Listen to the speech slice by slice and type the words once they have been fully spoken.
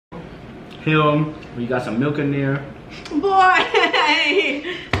hill. We got some milk in there. Boy,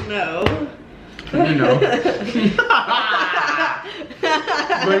 no. You know.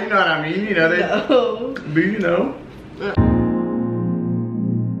 But you know what I mean, you know, they, No. but you know.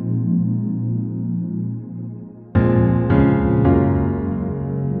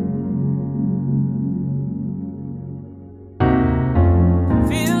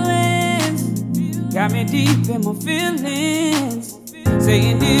 Got me deep in my feelings.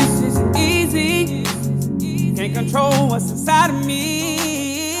 Saying this isn't easy. Can't control what's inside of me.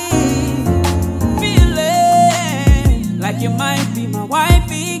 Feeling like you might be my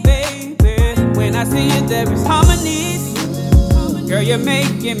wifey, baby. When I see you, there is harmony. Girl, you're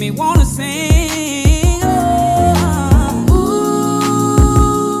making me wanna sing.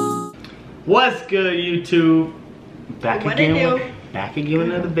 Oh, What's good, YouTube? Back What again it do? with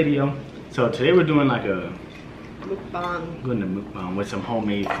another video. So today we're doing like a Mukbang. going to mukbang with some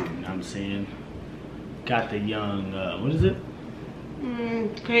homemade food. You know what I'm saying? Got the young what is it?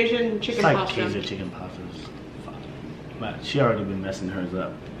 Cajun It's chicken like pasta. Cajun chicken pastas. But she already been messing hers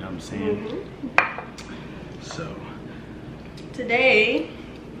up. You know what I'm saying? So Today,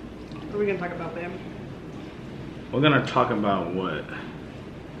 what are we gonna talk about, babe? we're gonna talk about what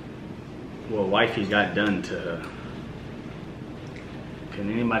wifey got done to her. Can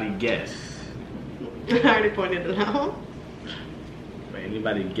anybody guess? I already pointed it out. Can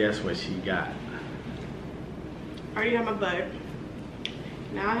anybody guess what she got? I already have my butt.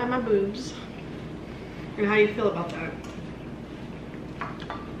 Now I have my boobs. And how do you feel about that?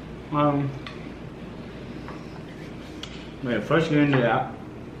 First get into that.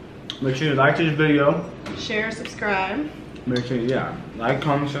 Make sure you like this video. Share, subscribe. Make sure, yeah, like,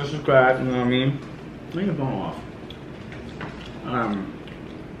 comment, share, subscribe. You know what I mean? Turn your phone off.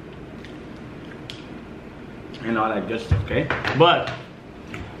 And all that good stuff, okay? But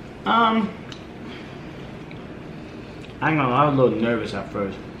I ain't gonna lie, I was a little nervous at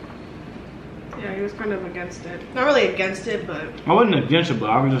first. Yeah, he was kind of against it. Not really against it, but I wasn't against it, but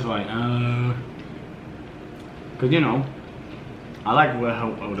I was just like, cause you know, I like the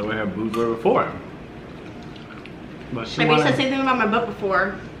way her boobs were before. But she maybe you said the same thing about my butt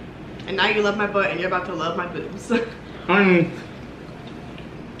before, and now you love my butt and you're about to love my boobs. I mean,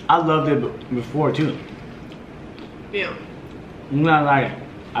 I loved it before too. Yeah. Not like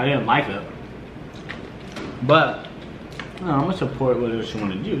I didn't like it, but you know, I'm gonna support whatever she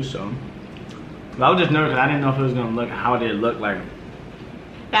wanted to do. So, but I was just nervous. I didn't know if it was gonna look how did it look like.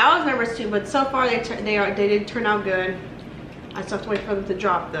 Yeah, I was nervous too, but so far they did turn out good. I still have to wait for them to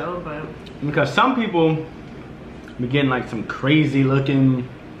drop though, but Because some people be getting like some crazy looking,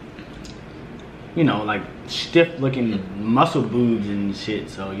 you know, like stiff looking muscle boobs and shit.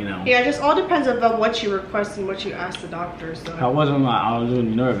 So you know. yeah, it just all depends about what you request and what you ask the doctor. So I wasn't like, I was really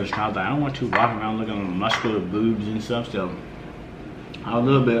nervous. I was like, I don't want you walking around looking at muscular boobs and stuff. So I was a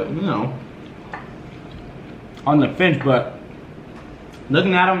little bit, you know, on the fence. But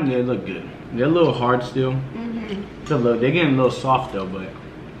looking at them, they look good. They're a little hard still. They're getting a little soft though, but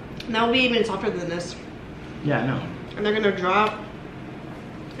they'll be even softer than this. yeah, I know. And they're gonna drop,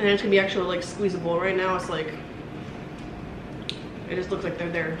 and it's gonna be actually like squeezable. Right now, it's like it just looks like they're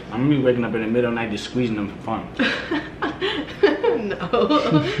there. I'm gonna be waking up in the middle of the night just squeezing them for fun. No.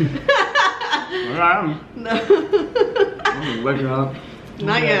 Alright, No. I'm gonna be waking up.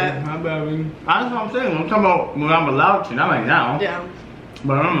 Not yet. Hi, baby. That's what I'm saying. I'm talking about when I'm allowed to, not like now. Yeah.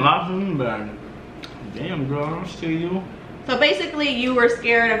 But I'm allowed to, but damn, girl, I don't see you. So basically, you were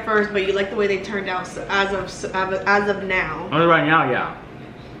scared at first, but you like the way they turned out as of now. Only right now, yeah.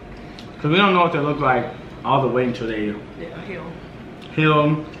 Cause we don't know what they look like all the way until they Yeah,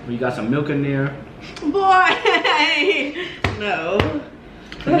 heal. We got some milk in there. Boy, no.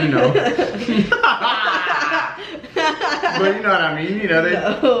 You know. But you know what I mean. You know they.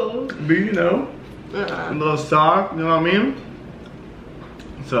 No. But you know, a little soft. You know what I mean.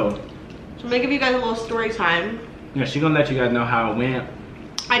 So I'm gonna give you guys a little story time. yeah, she's gonna let you guys know how it went.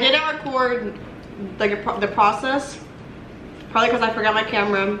 I didn't record like the process, probably because I forgot my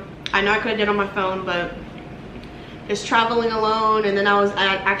camera. I know I could have did it on my phone, but just traveling alone, and then I was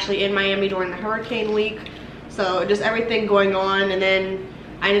actually in Miami during the hurricane week, so just everything going on, and then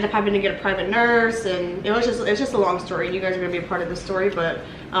I ended up having to get a private nurse, and it's just a long story. You guys are gonna be a part of the story, but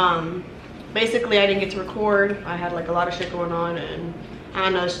basically I didn't get to record. I had like a lot of shit going on, and I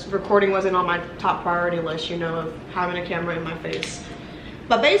don't know, recording wasn't on my top priority list, you know, of having a camera in my face.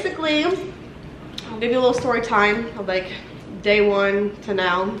 But basically, I'll give you a little story time of like day 1 to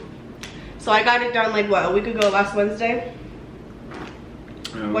now. So I got it done like what, a week ago, last Wednesday?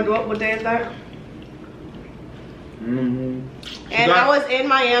 What day is that? And I was in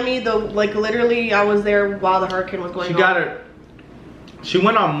Miami, like literally I was there while the hurricane was going on. She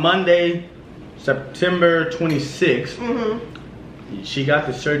went on Monday, September 26th. She got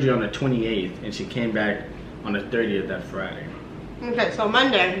the surgery on the 28th, and she came back on the 30th that Friday. Okay, so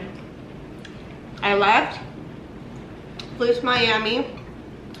Monday, I left, flew to Miami.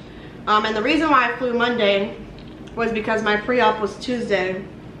 And the reason why I flew Monday was because my pre-op was Tuesday.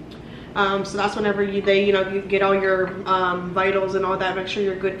 So that's whenever you get all your vitals and all that, make sure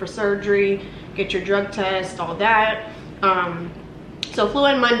you're good for surgery, get your drug test, all that. So flew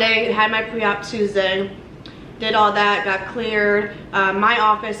in Monday, had my pre-op Tuesday, did all that, got cleared. My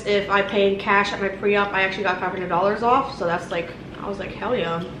office, if I pay in cash at my pre-op, I actually got $500 off. So that's like, I was like, hell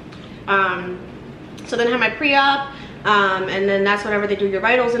yeah. So then I had my pre-op, and then that's whenever they do your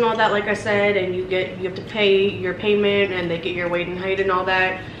vitals and all that, like I said, and you have to pay your payment, and they get your weight and height and all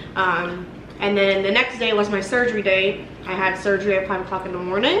that. And then the next day was my surgery day. I had surgery at 5 o'clock in the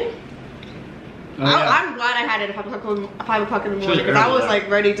morning. Oh, yeah. I'm glad I had it at 5 o'clock in the morning, because I was like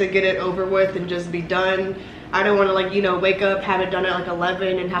ready to get it over with and just be done. I don't want to, like, you know, wake up, have it done at like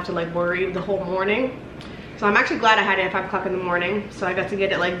 11 and have to like worry the whole morning. So I'm actually glad I had it at 5 o'clock in the morning, so I got to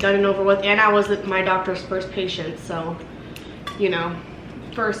get it like done and over with. And I was my doctor's first patient, so, you know,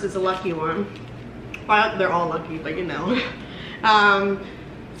 first is a lucky one. Well, they're all lucky, but you know.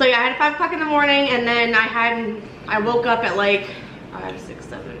 So yeah, I had 5 o'clock in the morning, and then I woke up at like 5, 6,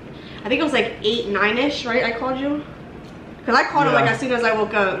 7. I think it was like 8, 9-ish, right? I called you, because I called it like as soon as I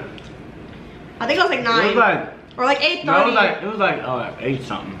woke up. I think it was like 9. It was like, or like 8:30. No, it was like 8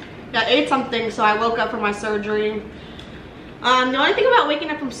 something. Yeah, 8 something. So I woke up from my surgery. The only thing about waking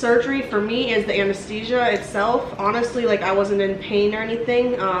up from surgery for me is the anesthesia itself. Honestly, like, I wasn't in pain or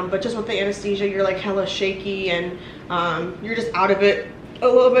anything, but just with the anesthesia, you're like hella shaky, and you're just out of it a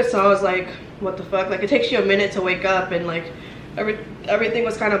little bit. So I was like, what the fuck? Like, it takes you a minute to wake up, and like everything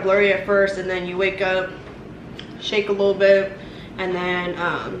was kind of blurry at first, and then you wake up, shake a little bit, and then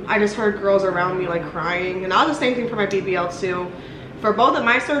I just heard girls around me like crying. And that was the same thing for my BBL too. For both of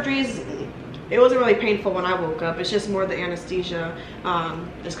my surgeries, it wasn't really painful when I woke up. It's just more the anesthesia.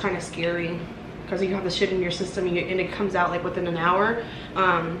 It's kind of scary because you have the shit in your system, and it comes out like within an hour.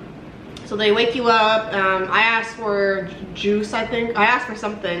 So they wake you up. I asked for juice, I think. I asked for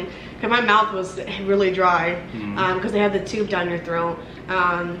something because my mouth was really dry, because they have the tube down your throat.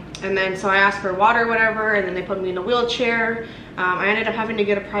 And then so I asked for water or whatever, and then they put me in a wheelchair. I ended up having to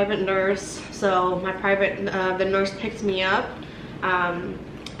get a private nurse. So my the nurse picked me up.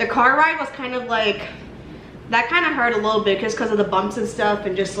 The car ride was kind of like, that kind of hurt a little bit because of the bumps and stuff,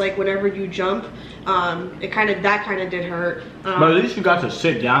 and just like whenever you jump, that kind of did hurt. But at least you got to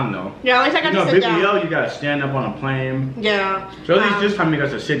sit down though. Yeah, at least I got to sit down. BBL, you got to stand up on a plane. Yeah. So at least this time you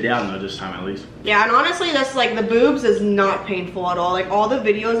got to sit down though, this time at least. Yeah, and honestly, that's like, the boobs is not painful at all. Like, all the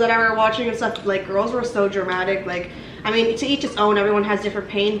videos that I were watching and stuff, like, girls were so dramatic. Like, I mean, to each its own, everyone has different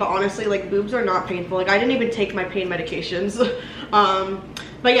pain, but honestly, like, boobs are not painful. Like, I didn't even take my pain medications.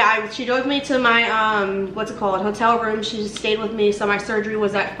 But yeah, she drove me to my, hotel room. She stayed with me. So my surgery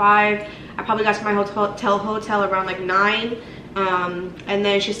was at 5. I probably got to my hotel around like 9. And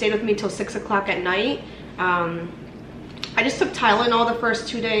then she stayed with me till 6 o'clock at night. I just took Tylenol the first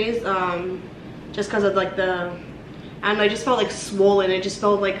 2 days, just because of like I don't know, I just felt like swollen. It just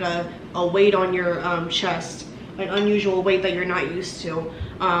felt like a weight on your chest, an unusual weight that you're not used to.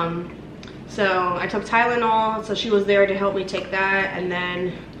 So I took Tylenol, so she was there to help me take that. And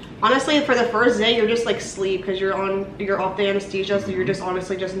then honestly, for the first day, you're just like sleep, because you're off the anesthesia, so you're just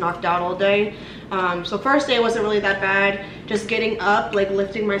honestly just knocked out all day. So first day wasn't really that bad. Just getting up, like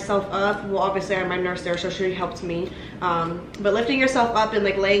lifting myself up. Well, obviously I had my nurse there, so she helped me. But lifting yourself up and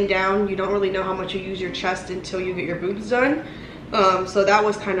like laying down, you don't really know how much you use your chest until you get your boobs done. So that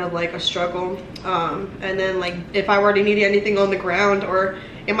was kind of like a struggle. And then like if I were to need anything on the ground, or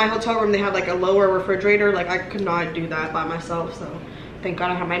in my hotel room they have like a lower refrigerator, like I could not do that by myself. So thank God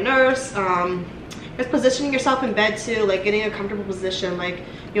I have my nurse. Just positioning yourself in bed too, like getting a comfortable position. Like,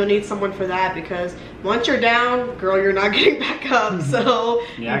 you'll need someone for that, because once you're down, girl, you're not getting back up. So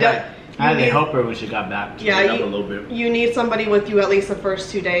yeah, I had to help her when she got back to get up a little bit. You need somebody with you at least the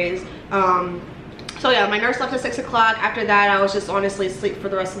first 2 days. So yeah, my nurse left at 6 o'clock. After that, I was just honestly asleep for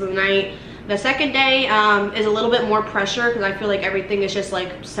the rest of the night. The second day is a little bit more pressure, because I feel like everything is just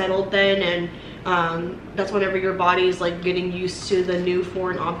like settled then, and that's whenever your body is like getting used to the new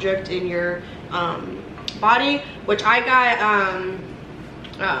foreign object in your body, which I got,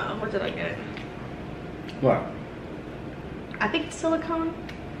 what did I get? What? I think it's silicone.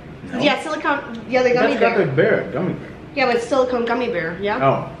 No. Yeah, silicone. Yeah, the gummy bear. That's got the gummy bear. Yeah, but it's silicone gummy bear. Yeah.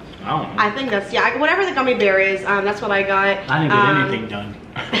 Oh. I don't know. I think that's, yeah, whatever the gummy bear is, that's what I got. I didn't get anything done.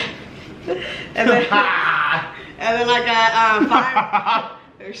 and then I got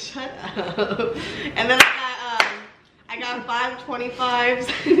 5. Shut up. And then I got 5 25s.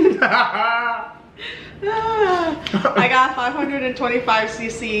 I got 525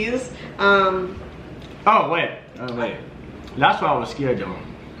 cc's. Oh wait. That's why I was scared though.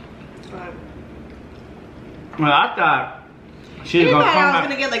 Well, I thought she was gonna come back. I was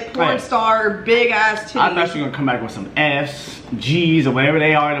gonna get like porn star big ass titties. I thought she was gonna come back with some F's, G's, or whatever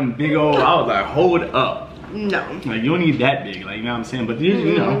they are, them big old. I was like, hold up. No. Like, you don't need that big, like, you know what I'm saying? But these,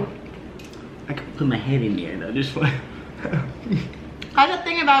 you know, I can put my head in there though, just for. That's the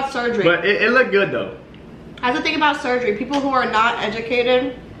thing about surgery. But it looked good though. That's the thing about surgery. People who are not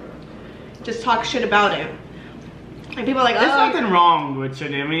educated just talk shit about it. And people are like, oh. There's nothing wrong with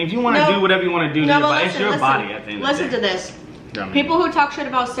surgery. I mean, if you want to do whatever you want to do, but it's your body at the end of the day. Listen to this. People who talk shit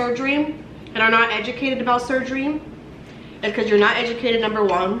about surgery and are not educated about surgery, it's because you're not educated, number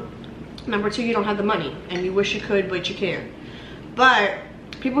 1. Number 2, you don't have the money. And you wish you could, but you can't. But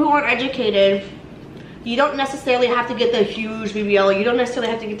people who aren't educated, you don't necessarily have to get the huge BBL. You don't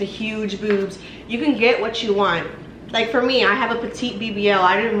necessarily have to get the huge boobs. You can get what you want. Like for me, I have a petite BBL.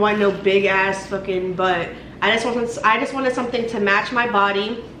 I didn't want no big ass fucking butt. I just wanted something to match my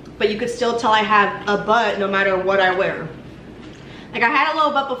body, but you could still tell I have a butt no matter what I wear. Like I had a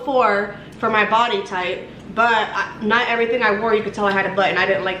little butt before for my body type, but not everything I wore you could tell I had a butt, and I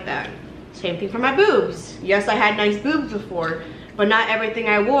didn't like that. Same thing for my boobs. Yes, I had nice boobs before, but not everything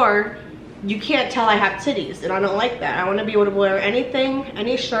I wore you can't tell I have titties, and I don't like that. I want to be able to wear anything,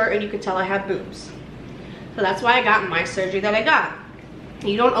 any shirt, and you can tell I have boobs. So that's why I got my surgery that I got.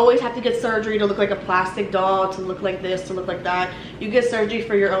 You don't always have to get surgery to look like a plastic doll, to look like this, to look like that. You get surgery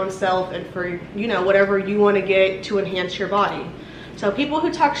for your own self and for, you know, whatever you want to get to enhance your body. So people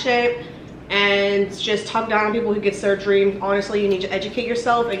who talk shit and just talk down on people who get surgery, honestly, you need to educate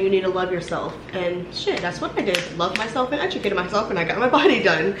yourself and you need to love yourself. And shit, that's what I did. Love myself and educated myself, and I got my body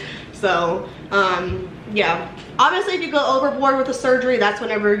done. So, yeah. Obviously, if you go overboard with the surgery, that's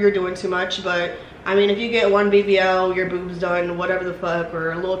whenever you're doing too much, but I mean, if you get one BBL, your boobs done, whatever the fuck,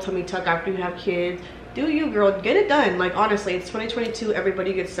 or a little tummy tuck after you have kids, do you, girl, get it done. Like, honestly, it's 2022,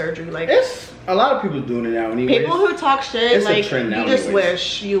 everybody gets surgery. Like, it's a lot of people doing it now anyways. People who talk shit, it's like, a trend now you just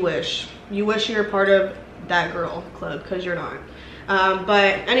anyways. you wish you're a part of that girl club, because you're not.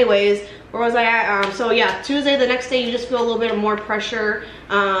 But anyways, where was I at? So yeah, Tuesday, the next day, you just feel a little bit more pressure,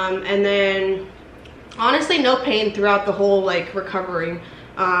 and then honestly no pain throughout the whole like recovery,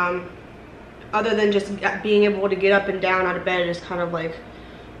 other than just being able to get up and down out of bed is kind of like,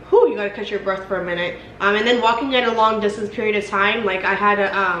 whew, you gotta catch your breath for a minute. And then walking at a long distance period of time, like I had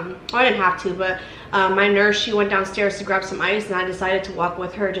a well, I didn't have to, but my nurse, she went downstairs to grab some ice, and I decided to walk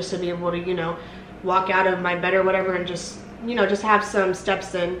with her just to be able to, you know, walk out of my bed or whatever and just, you know, just have some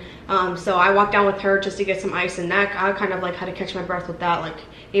steps in. So I walked down with her just to get some ice, and that I kind of like had to catch my breath with that, like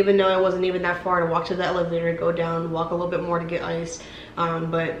even though it wasn't even that far to walk to the elevator, go down, walk a little bit more to get ice.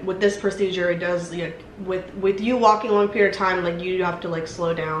 But with this procedure, it does, you know, with you walking a long period of time, like you have to like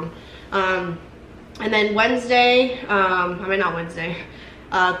slow down. And then Wednesday, I mean not Wednesday,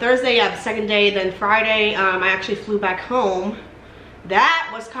 Thursday, yeah, the second day. Then Friday, I actually flew back home. That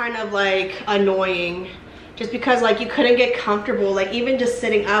was kind of like annoying, just because like you couldn't get comfortable, like even just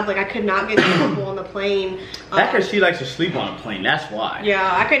sitting up, like I could not get comfortable on the plane. That's because she likes to sleep on a plane, that's why.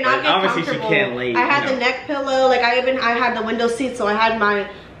 Yeah, I could not get obviously comfortable. She can't lay, I had the neck pillow, like I had the window seat, so I had my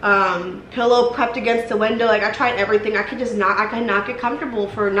pillow prepped against the window. Like I tried everything. I could not get comfortable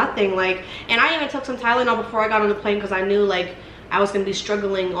for nothing. Like, and I even took some Tylenol before I got on the plane because I knew like I was gonna be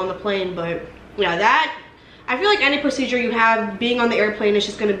struggling on the plane. But yeah, that, I feel like any procedure you have, being on the airplane is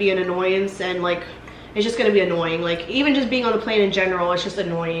just gonna be an annoyance, and like it's just gonna be annoying. Like even just being on the plane in general, it's just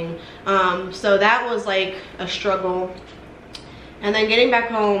annoying. So that was like a struggle. And then getting back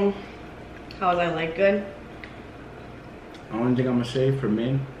home, how was I, like, good? The only thing I'm gonna say for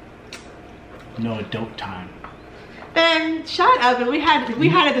men, no adult time. Ben, shut up. And we had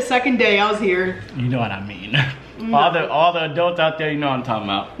it the second day I was here. You know what I mean. No. All the adults out there, you know what I'm talking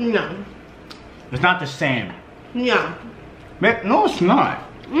about. No. It's not the same. Yeah. No, it's not.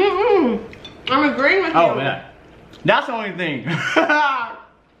 I'm agreeing with you. Oh, yeah. That's the only thing.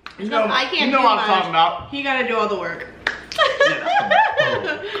 You know I can't you know do what much. I'm talking about. He gotta do all the work.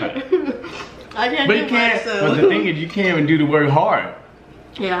 I can't but do you can't, much, so. but the thing is, you can't even do the work hard.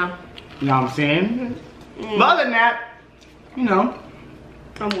 Yeah. You know what I'm saying? But other than that, you know,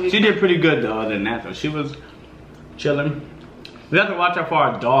 I'm weak. she did pretty good though. Other than that though, she was chilling. We have to watch out for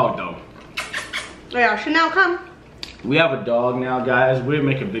our dog though. Yeah, Chanel, come. We have a dog now, guys. We'll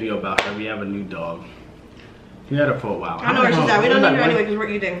make a video about her. We have a new dog. We had her for a while. I know where she's at. We don't need her anyway because we're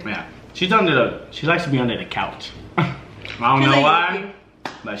eating. Yeah. She's under the, she likes to be under the couch. I don't know why,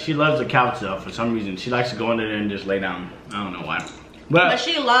 but she loves the couch though for some reason. She likes to go under there and just lay down. I don't know why. But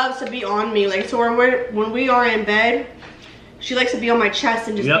she loves to be on me. Like, so when we are in bed, she likes to be on my chest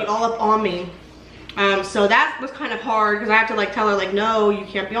and just be all up on me. So that was kind of hard because I have to like tell her like, no, you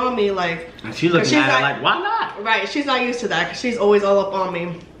can't be on me. Like, and she's looking at it like, why not? Right, she's not used to that because she's always all up on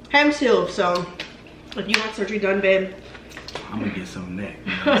me. Him too. So if you want surgery done, babe, I'm gonna get some neck.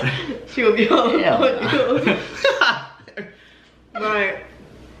 You know she will be all up on you. Right.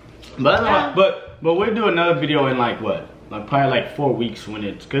 But we'll do another video in like what? Like probably like 4 weeks when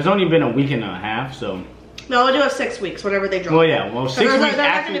it's, cause it's only been a week and a half, so. No, we'll do it 6 weeks, whenever they drop. Well, yeah, well 6 weeks there's not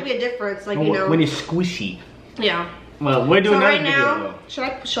after. going to be a difference, like, you know. When it's squishy. Yeah. Well, we'll do another video now, though. Should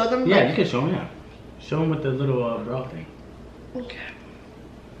I show them? Yeah, you can show them, yeah. Show them with the little bra thing. Okay.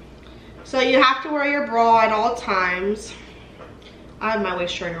 So you have to wear your bra at all times. I have my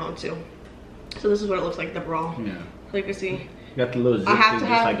waist trainer on too. So this is what it looks like, the bra. Yeah. So you can see. You got the little zip I have to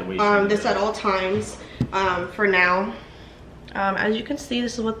have like the waist this at all times for now. As you can see,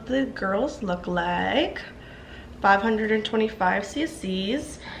 this is what the girls look like. 525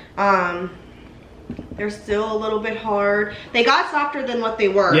 cc's. They're still a little bit hard. They got softer than what they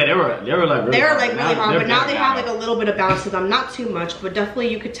were. Yeah, they were like really hard, but now they have like a little bit of bounce to them. Not too much, but definitely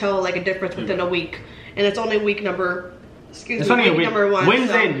you could tell like a difference within a week. And it's only week number, week number 1.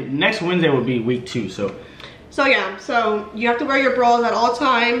 Wednesday, so. Next Wednesday will be week 2, so. So yeah, so you have to wear your bras at all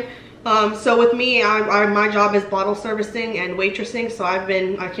time. So with me, my job is bottle servicing and waitressing, so I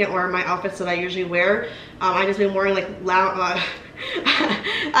can't wear my outfits that I usually wear. I just been wearing like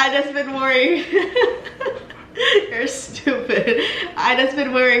I just been wearing you're stupid. I just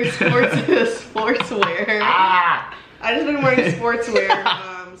been wearing sportswear. I just been wearing sportswear.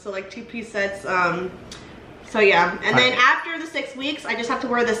 So like 2-piece sets. So yeah, and then after the 6 weeks, I just have to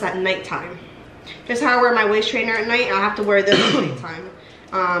wear this at nighttime. This is how I wear my waist trainer at night. I have to wear this at nighttime.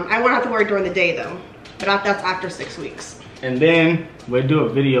 I won't have to wear it during the day though, but that's after 6 weeks. And then we'll do a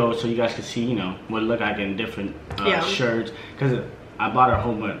video so you guys can see, you know, what it look like in different shirts. Cause I bought her a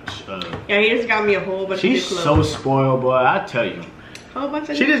whole bunch. Yeah, he just got me a whole bunch. She's of new clothes. so spoiled, boy. I tell you. Whole bunch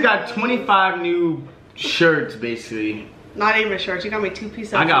of she just got 25 new shirts, basically. Not even shirts. You got me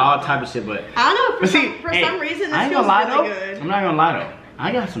 2-piece. I got all type of shit, but I don't know. For some reason, this feels really good. I'm not gonna lie though.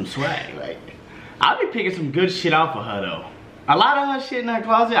 I got some swag. Like, I'll be picking some good shit out for her though. A lot of her shit in her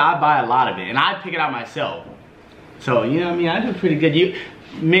closet, I buy a lot of it, and I pick it out myself. So, you know what I mean? I do pretty good. You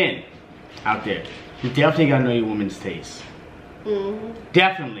men out there, you definitely gotta know your woman's taste.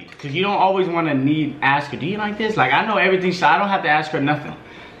 Definitely, because you don't always want to ask her, do you like this? Like, I know everything, so I don't have to ask her nothing.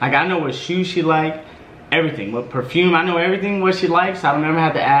 Like, I know what shoes she like, everything. What perfume, I know everything what she likes, so I don't ever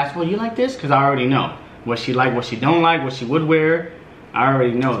have to ask, well, you like this? Because I already know what she like, what she don't like, what she would wear. I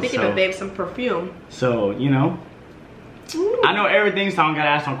already know. Speaking of babe, some perfume. So, you know, I know everything, so I don't gotta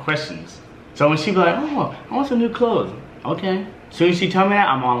ask no questions. So when she be like, oh, I want some new clothes. Okay. As soon as she tell me that,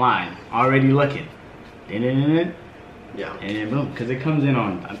 I'm online, already looking. Yeah. And then boom, because it comes in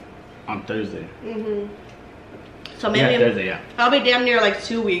on Thursday. So maybe Thursday, I'll be damn near like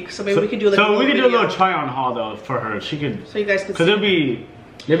 2 weeks, so maybe we could do like a we could do a little try on haul though for her. She could. So you guys could. Because there'll be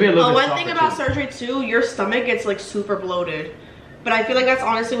a little bit. One thing about surgery too, your stomach gets like super bloated. But I feel like that's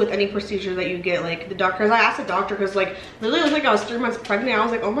honestly with any procedure that you get, like the doctors. I asked the doctor because like literally it was like I was 3 months pregnant. I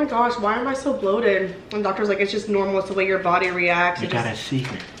was like, oh my gosh, why am I so bloated? And the doctor's like, it's just normal. It's the way your body reacts. You got a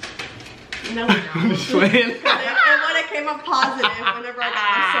secret. No, we don't. And when it came up positive, whenever I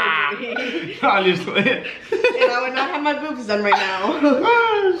got my surgery. I'm just playing. And I would not have my boobs done right now.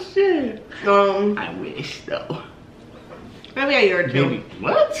 Oh shit. I wish though. Maybe a year or 2. Baby,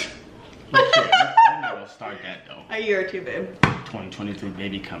 what? I'm not gonna start that though. A year or 2, babe. 2023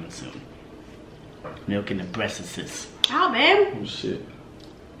 baby coming soon. Milking the breasts. Ow, babe. Oh shit.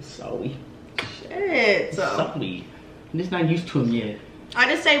 Sorry. Shit. Sorry. I'm just not used to him yet. I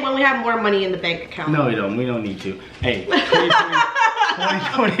just say when we have more money in the bank account. No, we don't. We don't need to. Hey,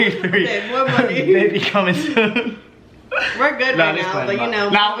 2023. Babe, more money. Baby coming soon. We're good right now, but you know.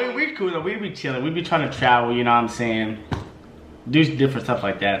 Nah, we cool though. We be chilling. We be trying to travel, you know what I'm saying? Do different stuff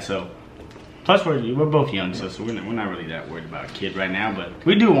like that, so. Plus, we're both young, so we're not really that worried about a kid right now, but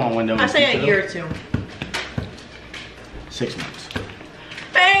we do want one though. I say a year or 2. 6 months.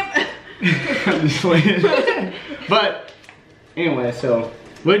 Babe! I'm just playing. But, anyway, so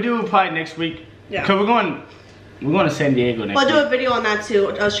we'll do probably next week. Yeah. Cause we're going to San Diego next week. We'll do a video on that too,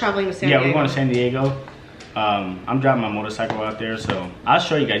 us traveling to San Diego. Yeah, we're going to San Diego. I'm driving my motorcycle out there, so I'll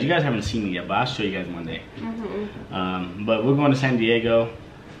show you guys. You guys haven't seen me yet, but I'll show you guys one day. But we're going to San Diego,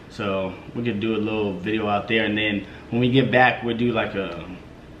 so we could do a little video out there, and then when we get back, we'll do like a,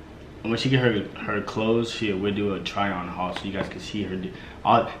 when she get her clothes, we'll do a try-on haul, so you guys can see her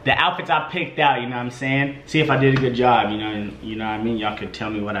all the outfits I picked out. You know what I'm saying? See if I did a good job. You know what I mean? Y'all could tell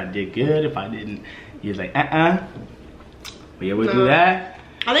me what I did good. If I didn't, you're like, But yeah, we'll do that.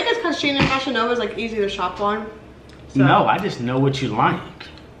 I think it's because Shein and Fashion Nova is like easy to shop on. So. No, I just know what you like.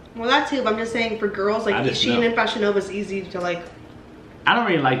 Well, that too, but I'm just saying for girls, like Shein and Fashion Nova is easy to like. I don't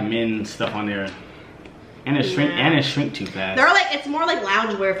really like men's stuff on there. And it shrink too fast. They're like, it's more like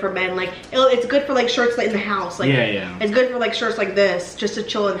loungewear for men. Like it's good for like shirts like in the house. Like it's good for like shirts like this, just to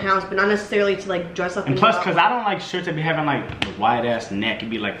chill in the house, but not necessarily to like dress up. And plus, cause I don't like shirts that be having like a wide ass neck.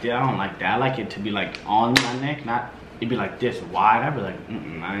 It'd be like that. I don't like that. I like it to be like on my neck, not it'd be like this wide. I'd be like,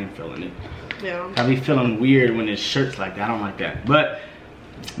 I ain't feeling it. Yeah. I'd be feeling weird when it's shirts like that. I don't like that. But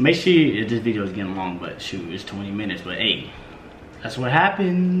make sure this video is getting long. But shoot, it's 20 minutes. But hey. That's what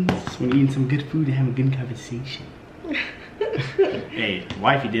happens when you're eating some good food and having a good conversation. Hey,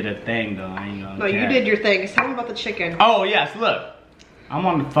 wifey did her thing though. I ain't gonna No, you did your thing. Tell me about the chicken. Oh yes, look. I'm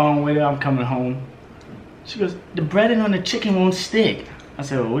on the phone with her. I'm coming home. She goes, the breading on the chicken won't stick. I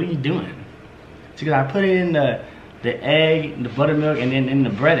said, well, what are you doing? She goes, I put it in the egg, the buttermilk, and then in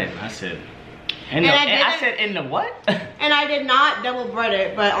the breading. I said, I said, in the what? And I did not double bread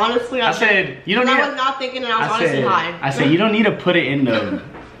it, but honestly, I said, you don't need I was not thinking, and I was honestly high. I said, you don't need to put it in the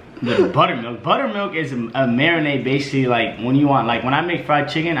buttermilk. Buttermilk is a marinade, basically, like when you want, like when I make fried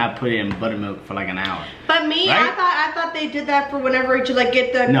chicken, I put it in buttermilk for like an hour. But me, right? I thought they did that for whenever you like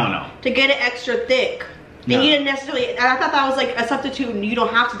get the to get it extra thick. You didn't necessarily. I thought that was like a substitute, and you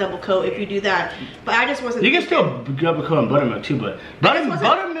don't have to double coat if you do that. But I just wasn't. You can still double coat in buttermilk too, but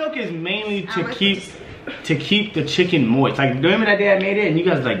buttermilk is mainly to keep the chicken moist. Like remember that day I made it, and you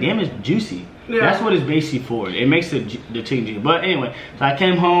guys were like, damn, it's juicy. Yeah. That's what it's basically for. It makes the chicken juicy. But anyway, so I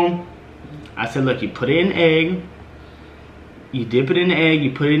came home. I said, look, you put it in the egg. You dip it in the egg.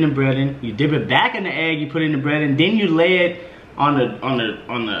 You put it in the breading. You dip it back in the egg. You put it in the breading. Then you lay it on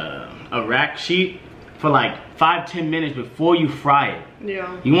a rack sheet for like 5-10 minutes before you fry it.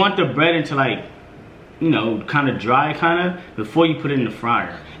 Yeah. You want the breading to like, you know, kind of dry before you put it in the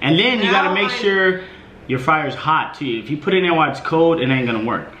fryer. And then you gotta make sure your fryer's hot too. If you put it in while it's cold, it ain't gonna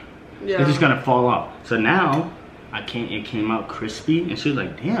work. Yeah. It's just gonna fall off. So now, it came out crispy, and she was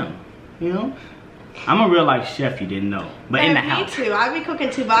like, damn, you know? I'm a real life chef, you didn't know. But in the house. Me too. I be cooking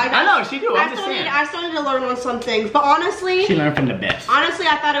too, but I know, she do. I still need to learn on some things. But honestly, she learned from the best. Honestly,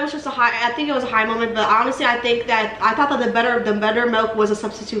 I thought it was just I think it was a high moment, but honestly I thought that the buttermilk was a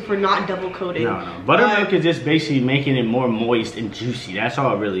substitute for not double coating. No. Buttermilk is just basically making it more moist and juicy. That's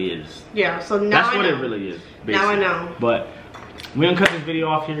all it really is. Yeah, so now that's what it really is. Basically. Now I know. But we're gonna cut this video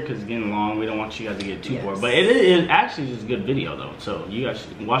off here because it's getting long. We don't want you guys to get too bored. But it is actually just a good video though. So you guys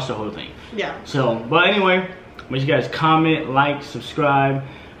should watch the whole thing. Yeah. So, but anyway, make sure you guys comment, like, subscribe.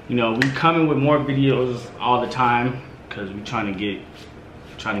 You know, we coming with more videos all the time because we're trying to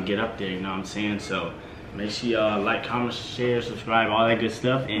get up there, you know what I'm saying? So make sure y'all like, comment, share, subscribe, all that good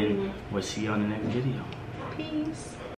stuff, and we'll see you on the next video. Peace.